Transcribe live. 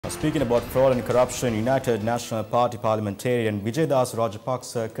Speaking about fraud and corruption, United National Party parliamentarian Vijaydas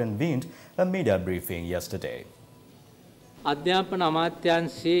Rajapaksa convened a media briefing yesterday. අධ්‍යාපන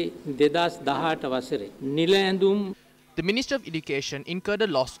අමාත්‍යාංශයේ 2018 වසරේ නිල ඇඳුම් The Minister of Education incurred a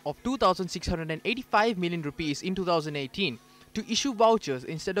loss of 2,685 million rupees in 2018 to issue vouchers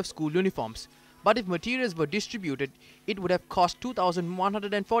instead of school uniforms. But if materials were distributed, it would have cost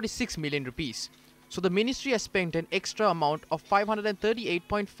 2,146 million rupees. So the ministry has spent an extra amount of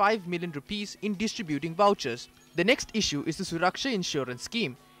 538.5 million rupees in distributing vouchers. The next issue is the Suraksha insurance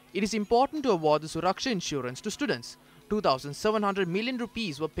scheme. It is important to award the Suraksha insurance to students. 2,700 million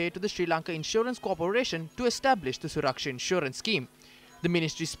rupees were paid to the Sri Lanka Insurance Corporation to establish the Suraksha insurance scheme. The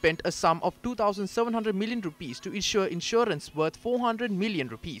ministry spent a sum of 2,700 million rupees to insure insurance worth 400 million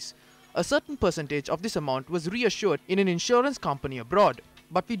rupees. A certain percentage of this amount was reassured in an insurance company abroad,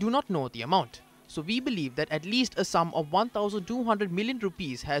 but we do not know the amount. So we believe that at least a sum of 1,200 million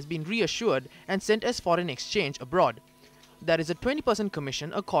rupees has been reassured and sent as foreign exchange abroad. That is a 20%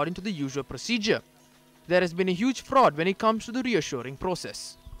 commission according to the usual procedure. There has been a huge fraud when it comes to the reassuring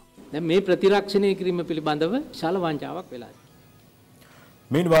process.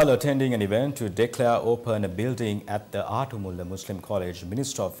 Meanwhile, attending an event to declare open a building at the Atumulla Muslim College,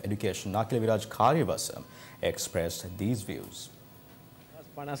 Minister of Education Nakil Viraj Karyavasa expressed these views.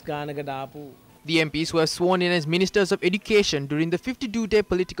 The MPs who have sworn in as Ministers of Education during the 52-day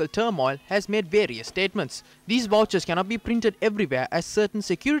political turmoil has made various statements. These vouchers cannot be printed everywhere as certain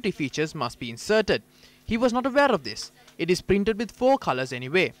security features must be inserted. He was not aware of this. It is printed with 4 colors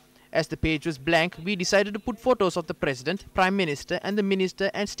anyway. As the page was blank, we decided to put photos of the President, Prime Minister and the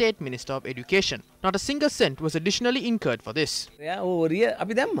Minister and State Minister of Education. Not a single cent was additionally incurred for this. The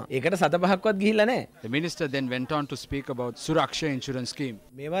Minister then went on to speak about Suraksha insurance scheme.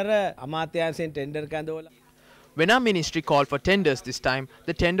 When our ministry called for tenders this time,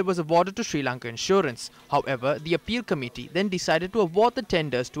 the tender was awarded to Sri Lanka Insurance. However, the appeal committee then decided to award the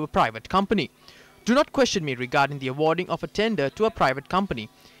tenders to a private company. Do not question me regarding the awarding of a tender to a private company.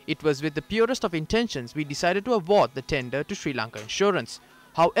 It was with the purest of intentions we decided to award the tender to Sri Lanka Insurance.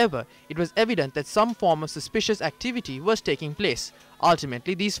 However, it was evident that some form of suspicious activity was taking place.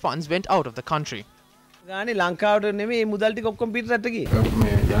 Ultimately, these funds went out of the country. The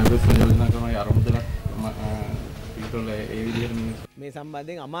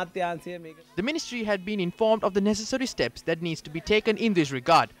ministry had been informed of the necessary steps that needs to be taken in this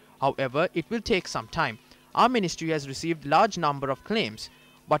regard. However, it will take some time. Our ministry has received large number of claims.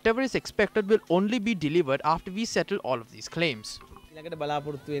 Whatever is expected will only be delivered after we settle all of these claims.